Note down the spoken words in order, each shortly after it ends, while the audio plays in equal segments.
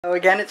Hello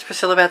again, it's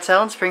Priscilla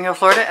Batzell in Spring Hill,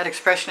 Florida at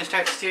Expressionist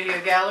Art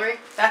Studio Gallery.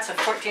 That's a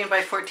 14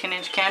 by 14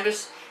 inch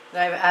canvas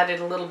that I've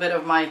added a little bit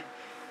of my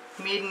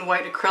Mead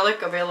white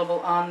acrylic, available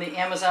on the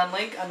Amazon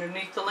link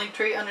underneath the link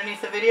tree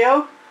underneath the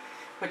video,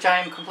 which I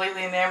am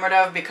completely enamored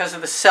of because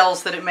of the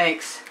cells that it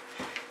makes.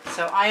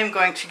 So I am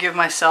going to give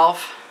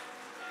myself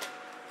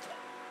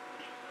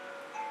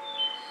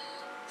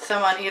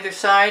some on either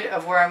side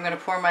of where I'm going to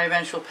pour my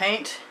eventual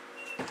paint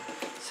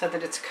so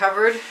that it's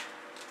covered,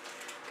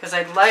 because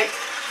I'd like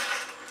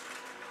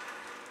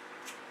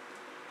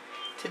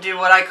to do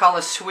what I call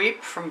a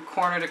sweep from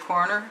corner to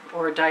corner,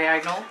 or a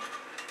diagonal.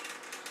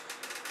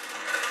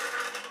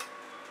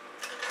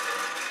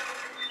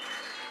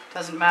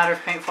 Doesn't matter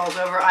if paint falls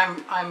over.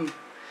 I'm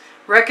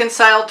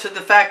reconciled to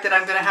the fact that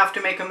I'm going to have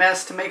to make a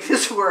mess to make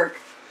this work.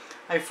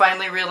 I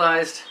finally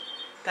realized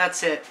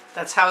that's it.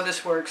 That's how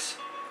this works.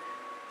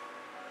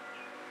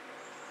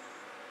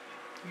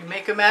 You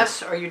make a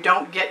mess or you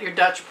don't get your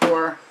Dutch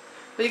pour.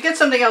 But you get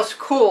something else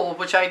cool,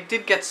 which I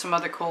did get some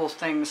other cool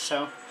things,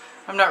 so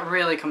I'm not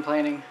really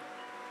complaining.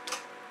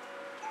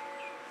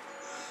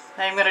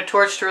 I'm going to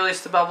torch to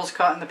release the bubbles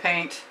caught in the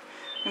paint.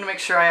 I'm going to make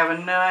sure I have a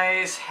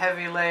nice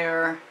heavy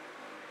layer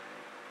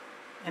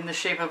in the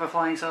shape of a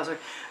flying saucer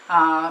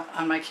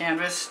on my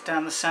canvas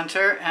down the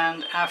center.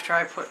 And after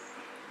I put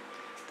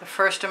the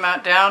first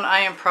amount down, I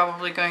am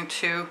probably going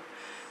to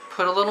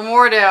put a little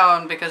more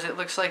down because it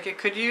looks like it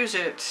could use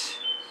it.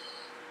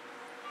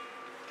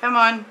 Come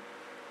on.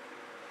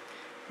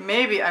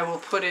 Maybe I will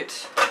put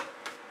it...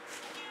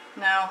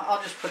 No, I'll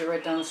just put it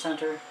right down the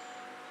center.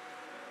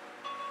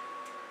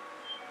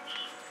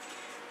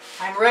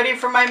 I'm ready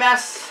for my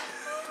mess.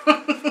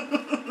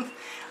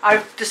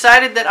 I've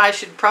decided that I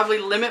should probably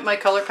limit my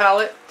color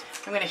palette.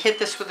 I'm going to hit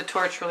this with a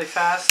torch really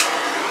fast,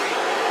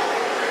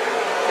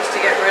 just to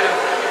get rid of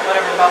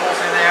whatever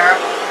bubbles are there.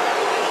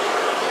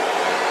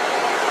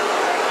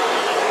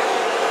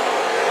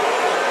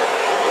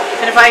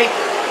 And if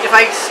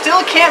I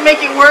still can't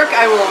make it work,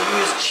 I will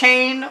use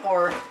chain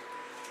or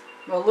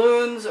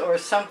balloons or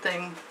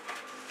something.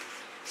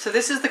 So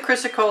this is the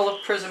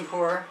Chrysocolla Prism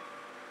Pour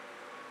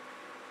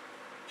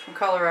from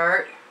Color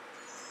Art.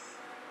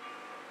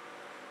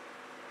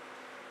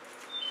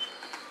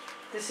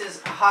 This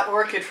is a Hot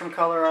Orchid from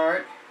Color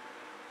Art.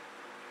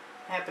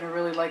 I happen to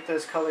really like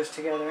those colors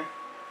together.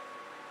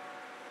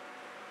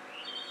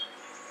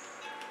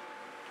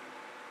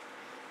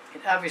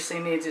 It obviously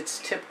needs its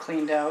tip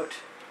cleaned out.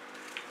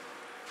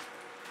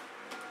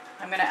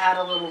 I'm going to add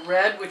a little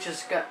red, which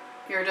has got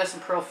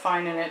iridescent pearl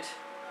fine in it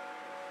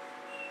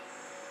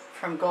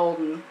from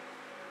Golden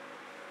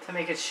to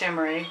make it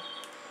shimmery.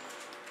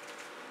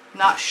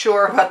 Not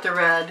sure about the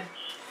red.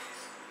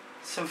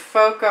 Some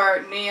Folk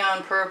Art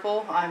Neon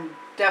Purple. I'm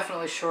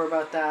definitely sure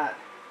about that.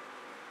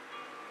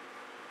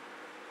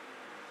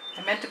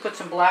 I meant to put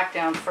some black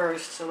down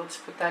first, so let's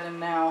put that in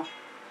now.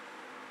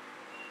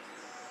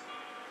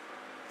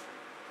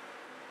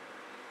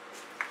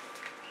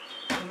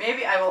 And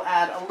maybe I will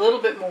add a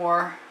little bit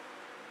more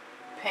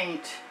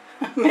paint.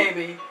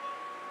 Maybe.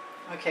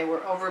 Okay,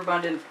 we're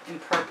overabundant in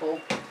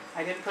purple.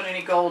 I didn't put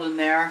any gold in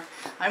there.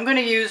 I'm going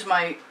to use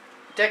my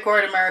Deco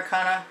Art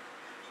Americana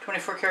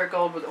 24 karat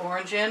gold with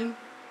orange in.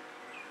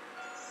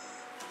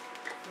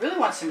 I really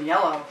want some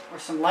yellow or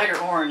some lighter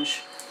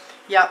orange.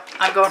 Yep,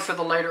 I'm going for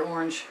the lighter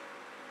orange.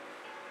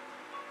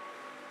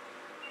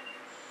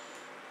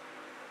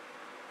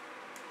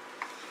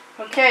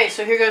 Okay,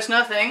 so here goes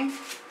nothing.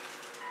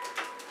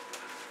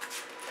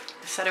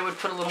 I said I would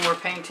put a little more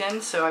paint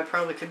in, so I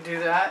probably could do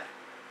that.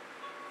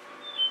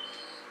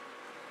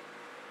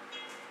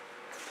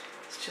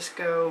 Let's just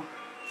go.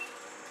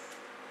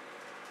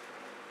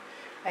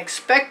 I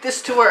expect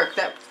this to work.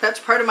 That's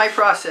part of my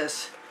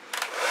process.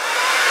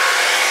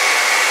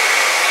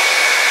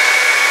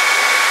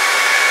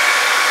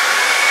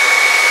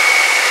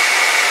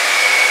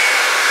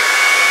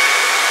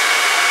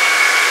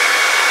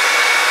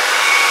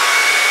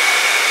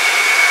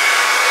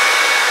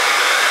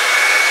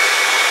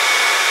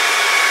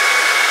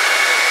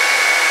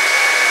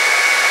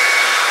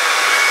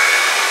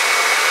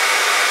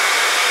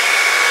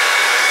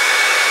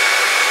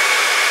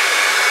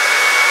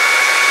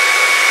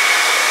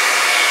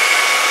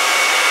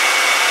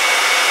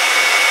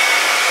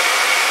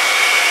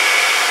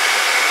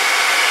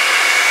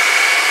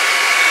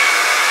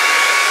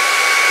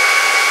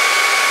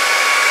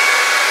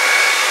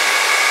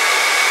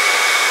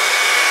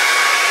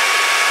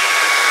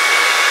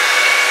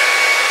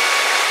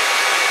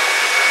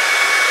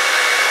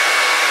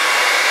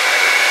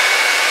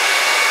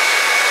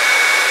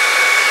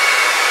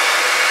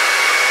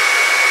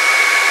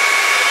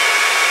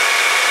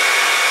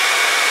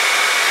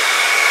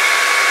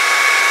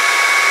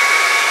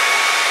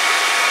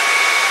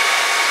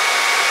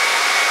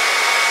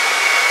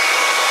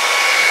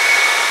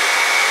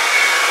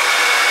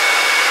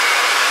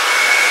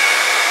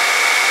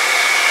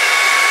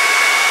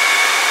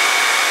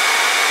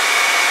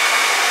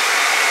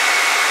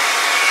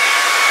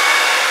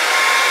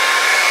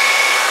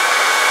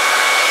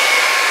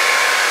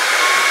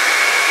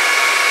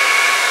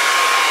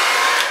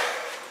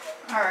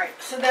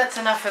 Alright, so that's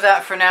enough of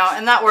that for now,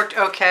 and that worked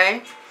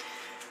okay.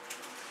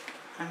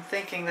 I'm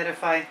thinking that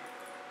if I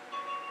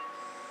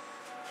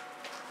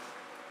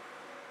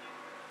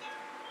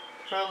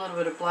throw a little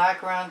bit of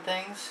black around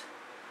things,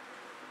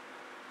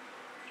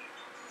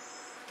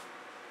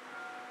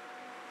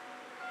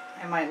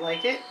 I might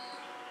like it,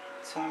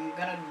 so I'm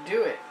gonna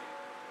do it.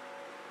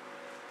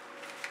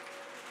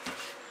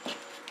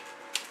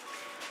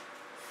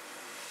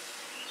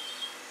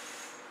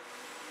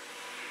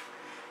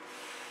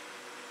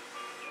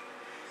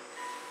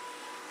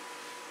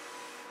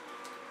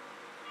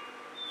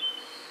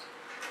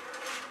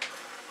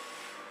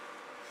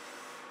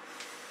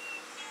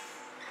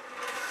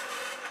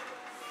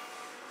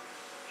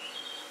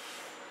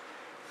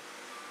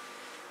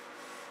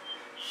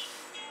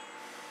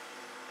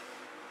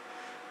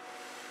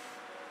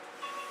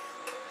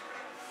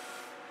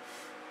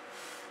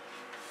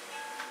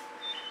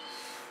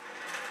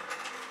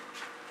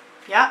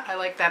 Yeah, I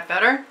like that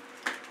better.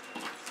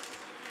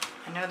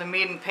 I know the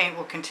mead and paint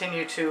will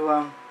continue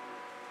to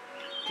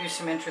do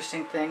some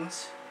interesting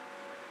things.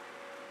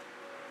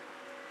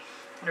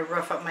 I'm going to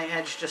rough up my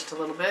edge just a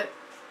little bit.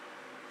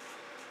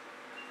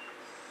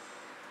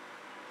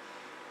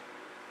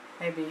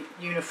 Maybe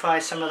unify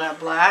some of that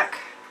black.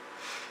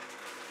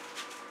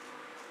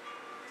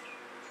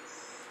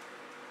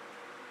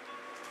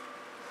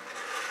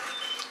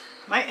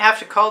 Might have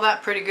to call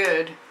that pretty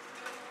good.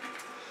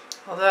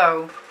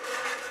 Although,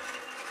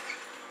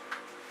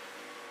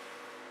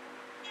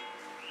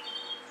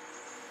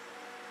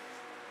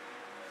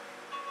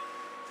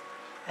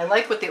 I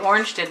like what the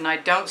orange did, and I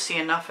don't see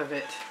enough of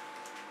it.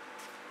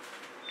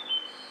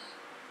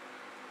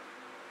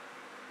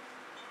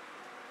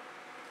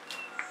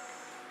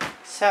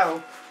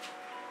 So,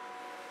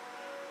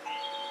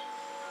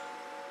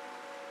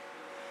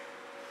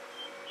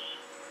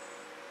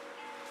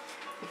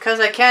 Because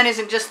I Can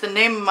isn't just the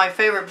name of my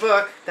favorite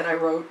book that I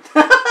wrote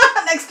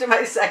next to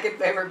my second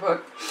favorite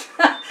book,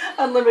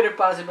 Unlimited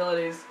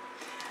Possibilities.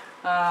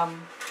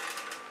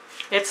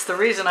 It's the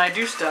reason I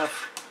do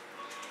stuff.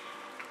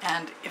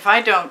 And if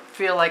I don't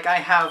feel like I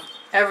have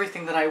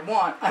everything that I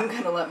want, I'm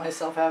going to let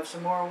myself have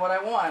some more of what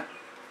I want.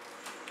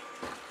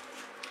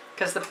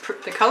 Because the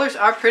colors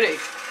are pretty.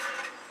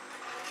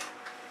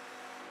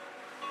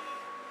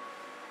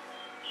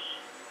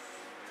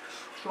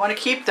 If you want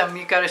to keep them,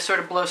 you've got to sort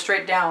of blow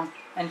straight down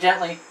and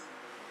gently.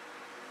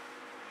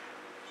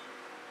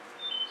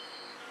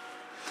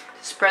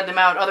 Spread them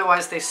out,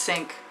 otherwise they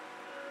sink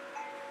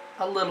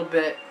a little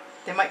bit.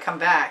 They might come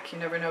back, you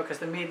never know, because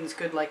the meading's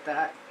good like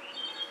that.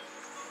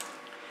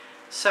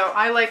 So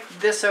I like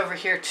this over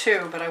here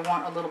too, but I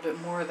want a little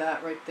bit more of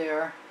that right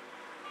there.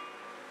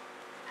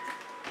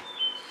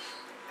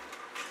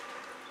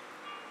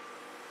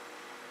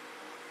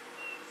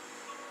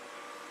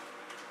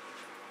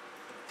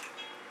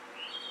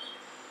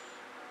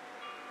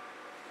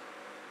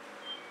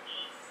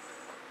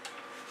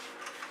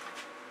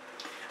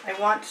 I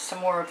want some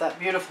more of that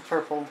beautiful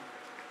purple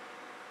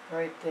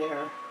right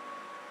there.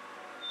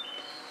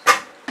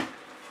 I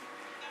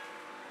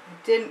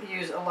didn't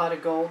use a lot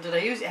of gold. Did I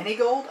use any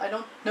gold? I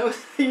don't know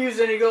if I used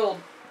any gold.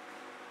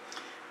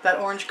 That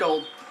orange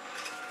gold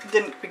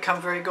didn't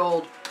become very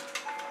gold.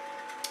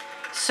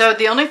 So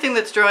the only thing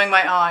that's drawing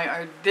my eye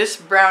are this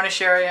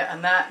brownish area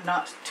and that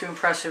not too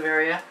impressive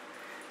area.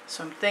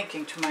 So I'm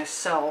thinking to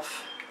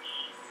myself,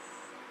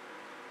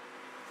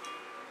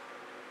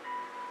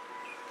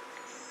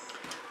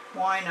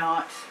 why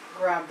not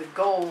grab the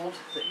gold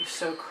that you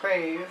so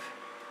crave,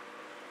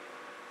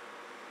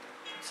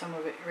 put some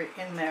of it right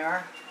in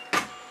there.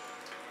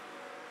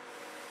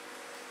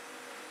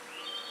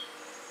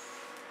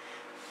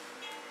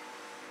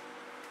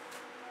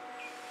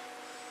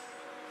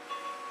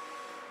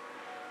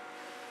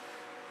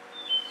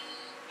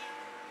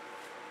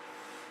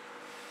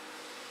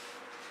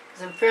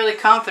 Because I'm fairly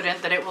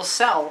confident that it will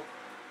sell.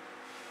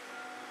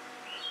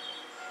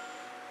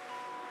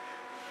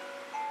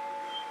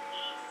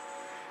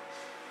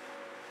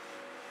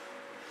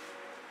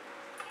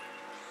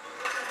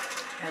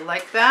 I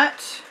like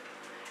that.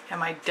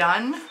 Am I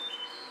done?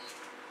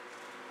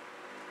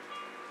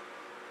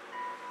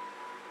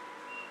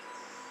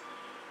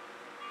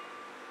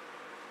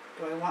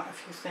 Do I want a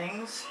few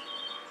things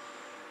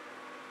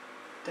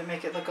to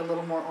make it look a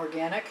little more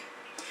organic?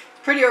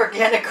 It's pretty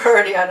organic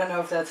already. I don't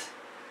know if that's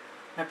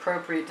an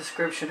appropriate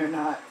description or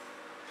not.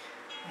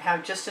 I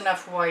have just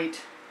enough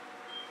white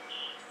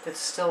that's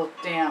still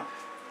damp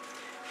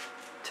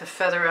to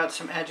feather out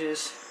some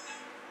edges.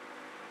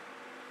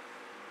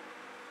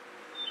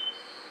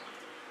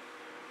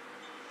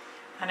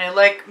 And I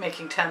like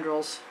making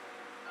tendrils.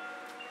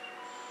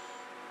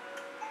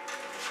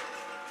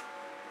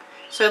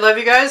 So I love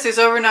you guys. There's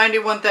over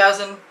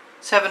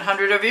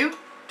 91,700 of you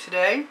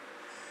today.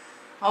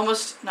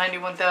 Almost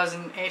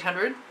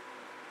 91,800,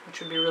 which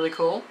would be really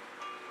cool.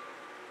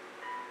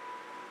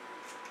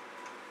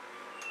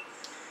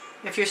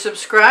 If you're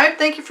subscribed,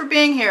 thank you for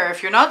being here.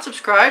 If you're not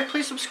subscribed,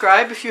 please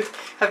subscribe. If you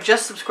have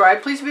just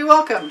subscribed, please be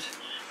welcomed.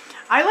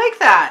 I like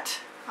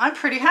that. I'm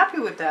pretty happy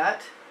with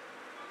that.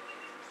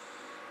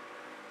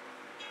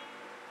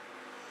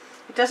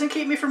 It doesn't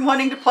keep me from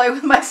wanting to play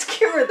with my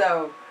skimmer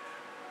though.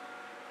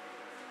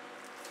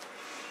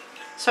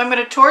 So I'm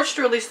going to torch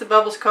to release the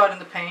bubbles caught in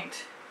the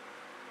paint.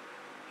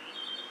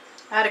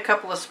 Add a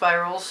couple of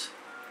spirals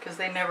because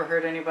they never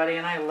hurt anybody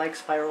and I like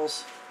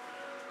spirals.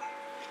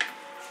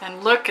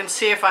 And look and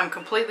see if I'm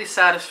completely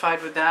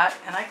satisfied with that.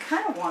 And I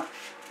kind of want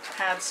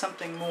to add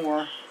something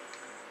more.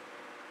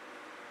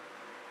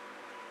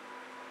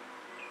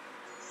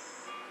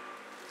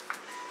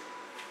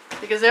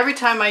 Because every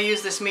time I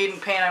use this mead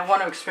and paint, I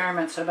want to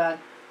experiment so bad.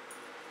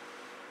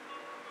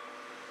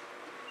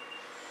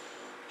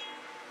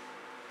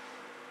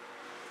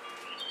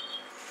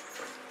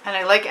 And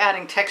I like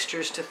adding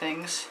textures to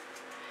things.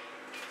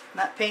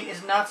 And that paint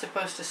is not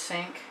supposed to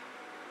sink.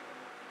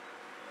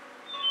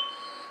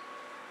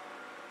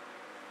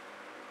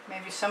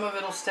 Maybe some of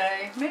it will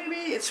stay. Maybe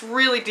it's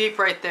really deep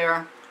right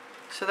there.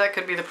 So that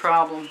could be the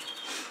problem.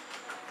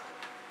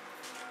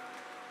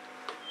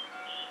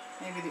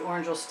 Maybe the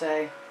orange will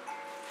stay.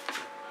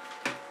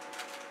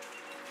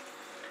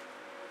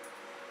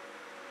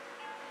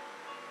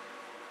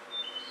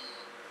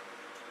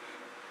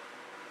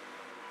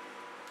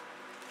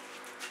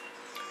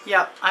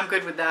 Yep, I'm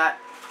good with that.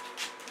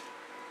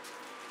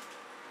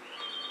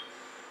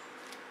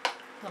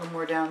 A little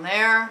more down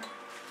there.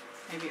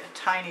 Maybe a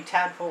tiny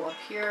tadpole up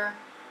here.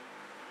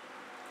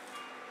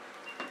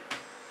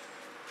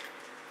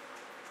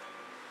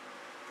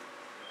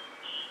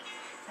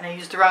 And I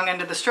used the wrong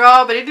end of the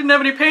straw, but it didn't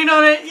have any paint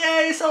on it.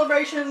 Yay,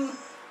 celebration! Be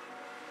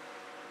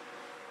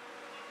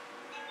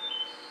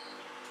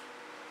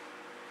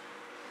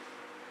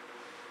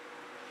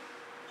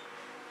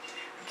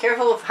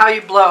careful of how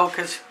you blow,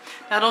 because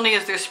not only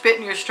is there spit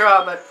in your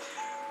straw, but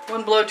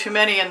one blow too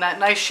many and that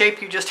nice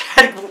shape you just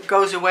had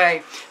goes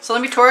away. So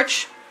let me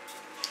torch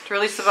to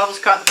release the bubbles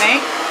caught in the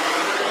paint.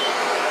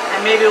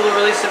 And maybe we'll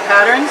release some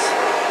patterns.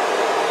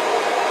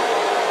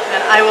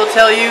 And I will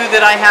tell you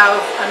that I have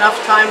enough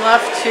time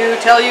left to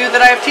tell you that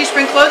I have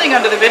Teespring clothing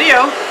under the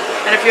video.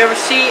 And if you ever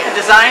see a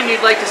design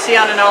you'd like to see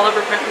on an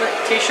all-over print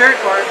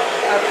t-shirt or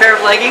a pair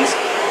of leggings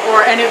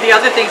or any of the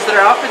other things that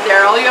are offered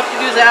there, all you have to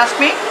do is ask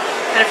me.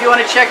 And if you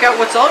want to check out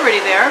what's already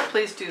there,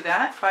 please do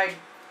that by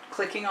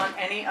clicking on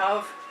any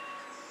of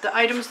the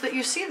items that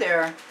you see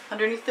there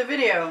underneath the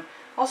video.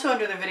 Also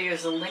under the video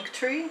is a link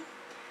tree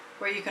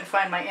where you can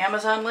find my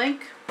Amazon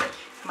link,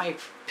 my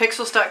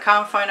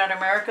pixels.com Fine Art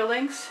America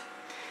links,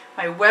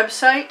 my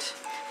website,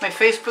 my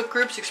Facebook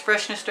groups,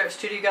 Expressionist Art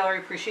Studio Gallery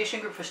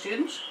Appreciation Group for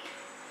students.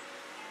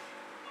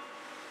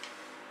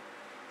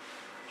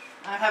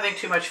 I'm having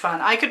too much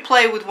fun. I could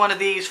play with one of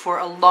these for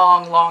a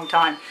long, long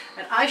time.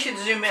 And I should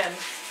zoom in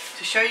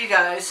to show you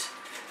guys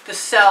the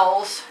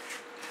cells.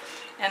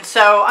 And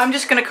so I'm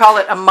just going to call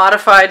it a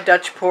modified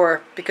Dutch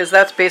pour because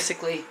that's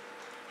basically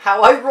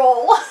how I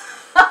roll.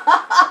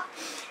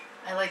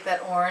 I like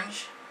that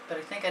orange, but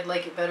I think I'd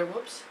like it better.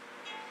 Whoops,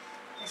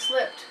 I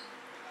slipped.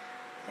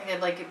 I think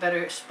I'd like it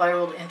better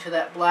spiraled into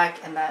that black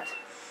and that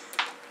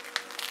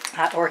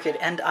orchid,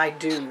 and I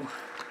do.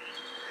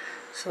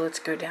 So let's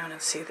go down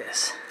and see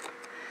this.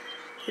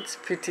 It's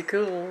pretty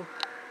cool.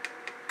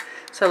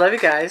 So I love you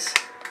guys.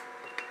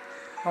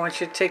 I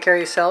want you to take care of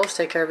yourselves,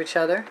 take care of each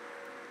other.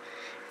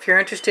 If you're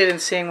interested in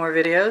seeing more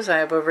videos, I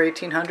have over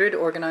 1,800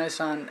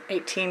 organized on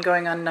 18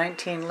 going on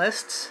 19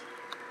 lists.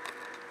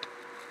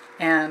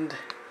 And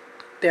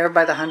they're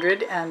by the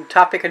 100. And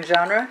topic and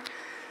genre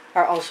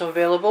are also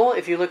available.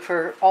 If you look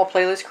for all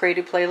playlists,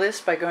 created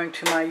playlists, by going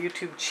to my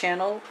YouTube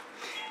channel,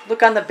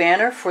 look on the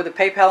banner for the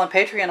PayPal and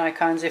Patreon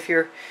icons. If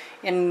you're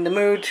in the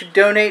mood to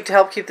donate to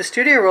help keep the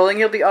studio rolling,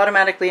 you'll be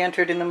automatically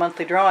entered in the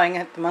monthly drawing.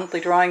 The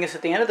monthly drawing is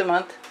at the end of the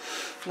month,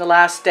 the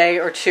last day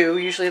or two,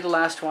 usually the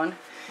last one.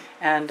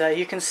 And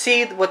you can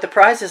see what the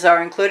prizes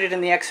are included in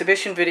the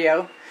exhibition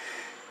video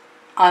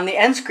on the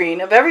end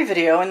screen of every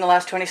video in the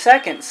last 20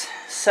 seconds.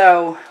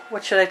 So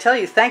what should I tell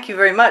you? Thank you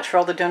very much for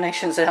all the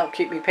donations that help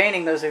keep me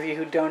painting. Those of you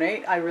who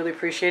donate, I really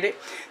appreciate it.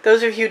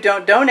 Those of you who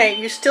don't donate,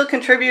 you still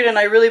contribute, and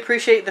I really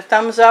appreciate the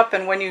thumbs up.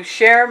 And when you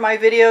share my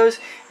videos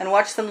and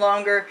watch them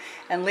longer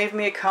and leave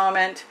me a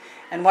comment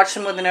and watch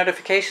them when the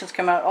notifications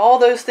come out, all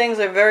those things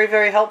are very,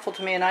 very helpful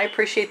to me, and I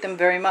appreciate them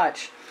very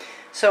much.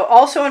 So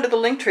also under the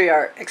Linktree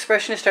are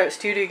Expressionist Art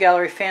Studio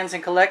Gallery Fans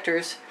and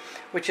Collectors,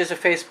 which is a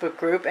Facebook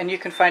group, and you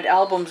can find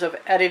albums of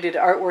edited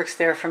artworks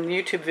there from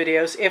YouTube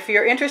videos. If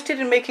you're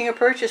interested in making a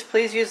purchase,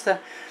 please use the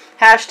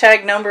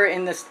hashtag number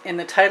in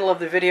the title of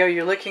the video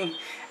you're looking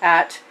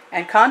at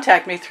and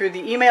contact me through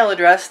the email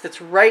address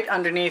that's right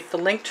underneath the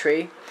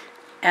Linktree.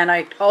 And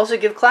I also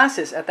give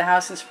classes at the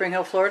house in Spring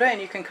Hill, Florida, and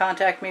you can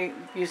contact me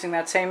using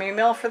that same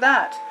email for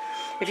that.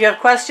 If you have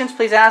questions,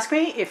 please ask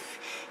me. If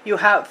you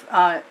have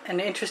an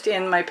interest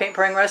in my paint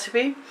pouring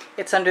recipe,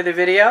 it's under the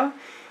video.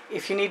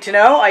 If you need to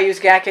know, I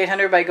use GAC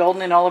 800 by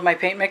Golden in all of my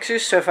paint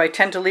mixers, so if I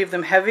tend to leave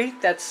them heavy,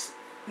 that's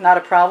not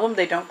a problem.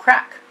 They don't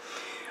crack.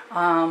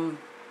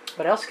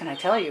 What else can I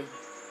tell you?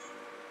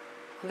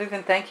 Other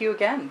than thank you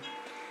again.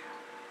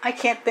 I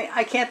can't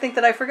think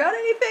that I forgot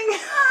anything.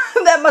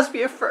 That must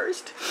be a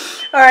first.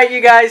 All right,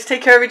 you guys,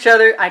 take care of each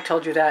other. I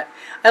told you that.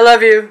 I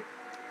love you,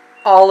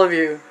 all of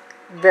you.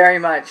 very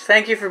much.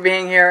 Thank you for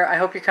being here. I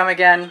hope you come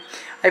again.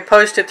 I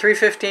post at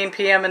 3:15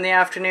 p.m. in the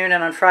afternoon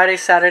and on Friday,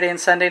 Saturday, and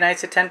Sunday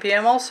nights at 10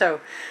 p.m.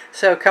 also.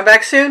 So come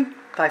back soon.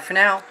 Bye for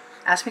now.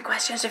 Ask me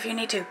questions if you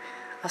need to.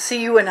 I'll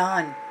see you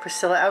anon.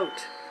 Priscilla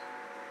out.